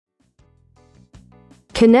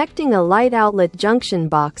Connecting a light outlet junction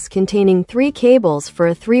box containing 3 cables for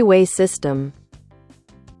a 3-way system.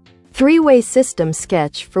 3-way system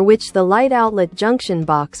sketch for which the light outlet junction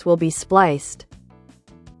box will be spliced.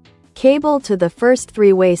 Cable to the first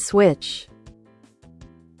 3-way switch.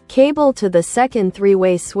 Cable to the second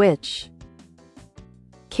 3-way switch.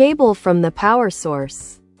 Cable from the power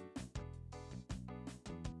source.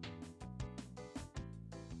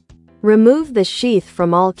 Remove the sheath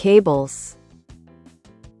from all cables.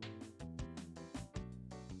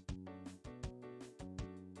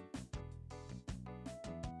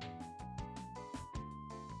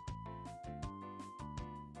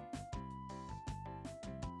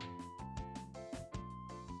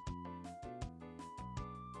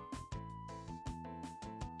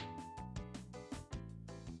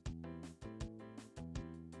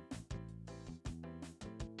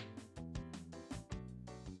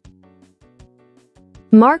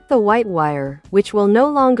 Mark the white wire, which will no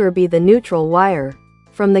longer be the neutral wire,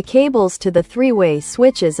 from the cables to the 3-way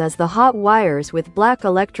switches as the hot wires with black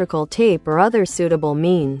electrical tape or other suitable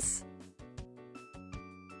means.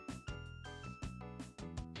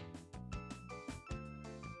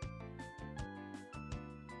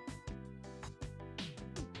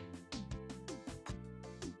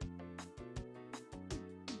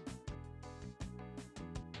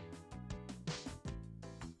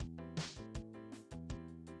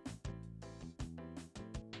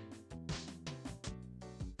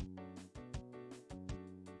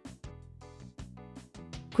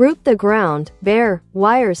 Group the ground, bare,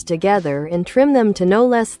 wires together and trim them to no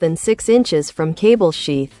less than 6 inches from cable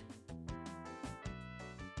sheath.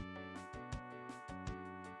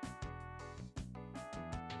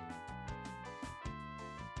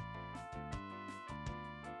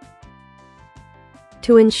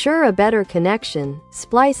 To ensure a better connection,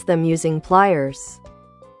 splice them using pliers.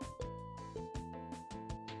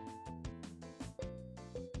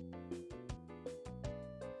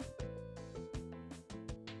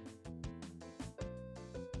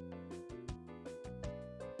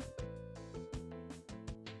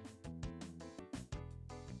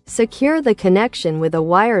 Secure the connection with a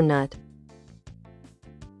wire nut.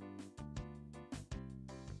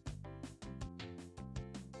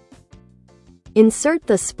 Insert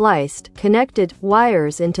the spliced, connected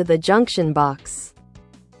wires into the junction box.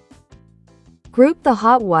 Group the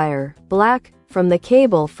hot wire, black, from the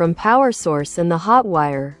cable from power source and the hot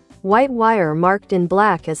wire, white wire marked in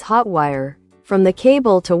black as hot wire, from the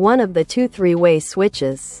cable to one of the 2 3-way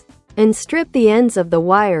switches. And strip the ends of the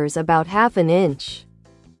wires about 1/2 inch.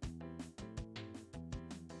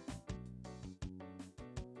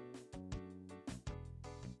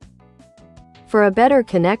 For a better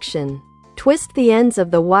connection, twist the ends of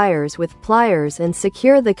the wires with pliers and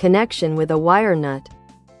secure the connection with a wire nut.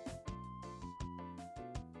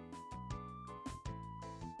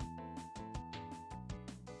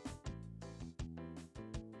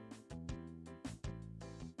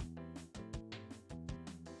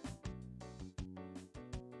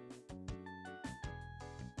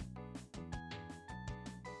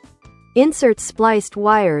 Insert spliced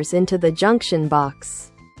wires into the junction box.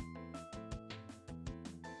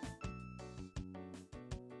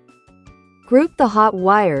 Group the hot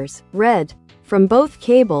wires, red, from both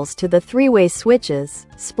cables to the 3-way switches,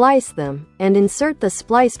 splice them, and insert the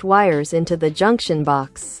spliced wires into the junction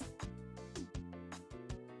box.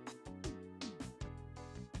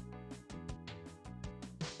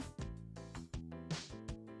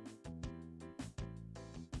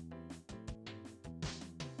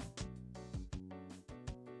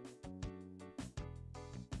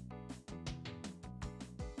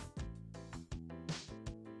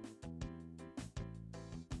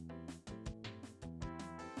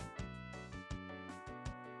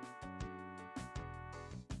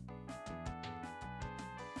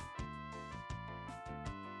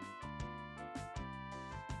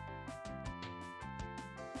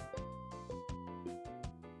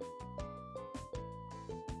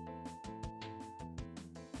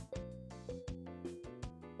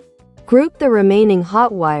 Group the remaining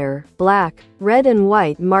hot wire, black, red and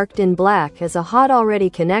white marked in black as a hot already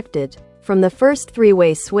connected, from the first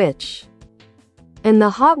 3-way switch. And the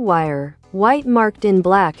hot wire, white marked in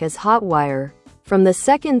black as hot wire, from the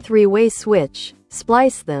second 3-way switch,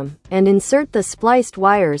 splice them, and insert the spliced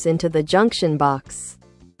wires into the junction box.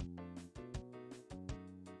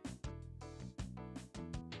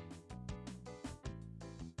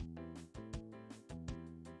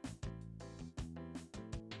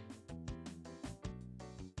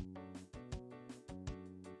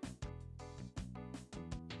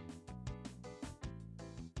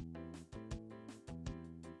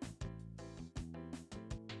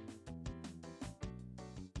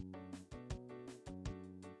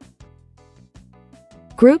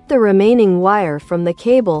 Group the remaining wire from the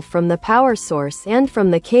cable from the power source and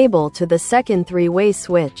from the cable to the second three-way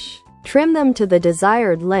switch. Trim them to the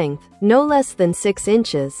desired length, no less than 6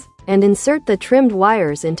 inches, and insert the trimmed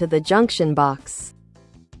wires into the junction box.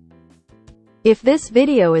 If this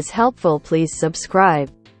video is helpful, please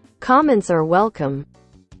subscribe. Comments are welcome.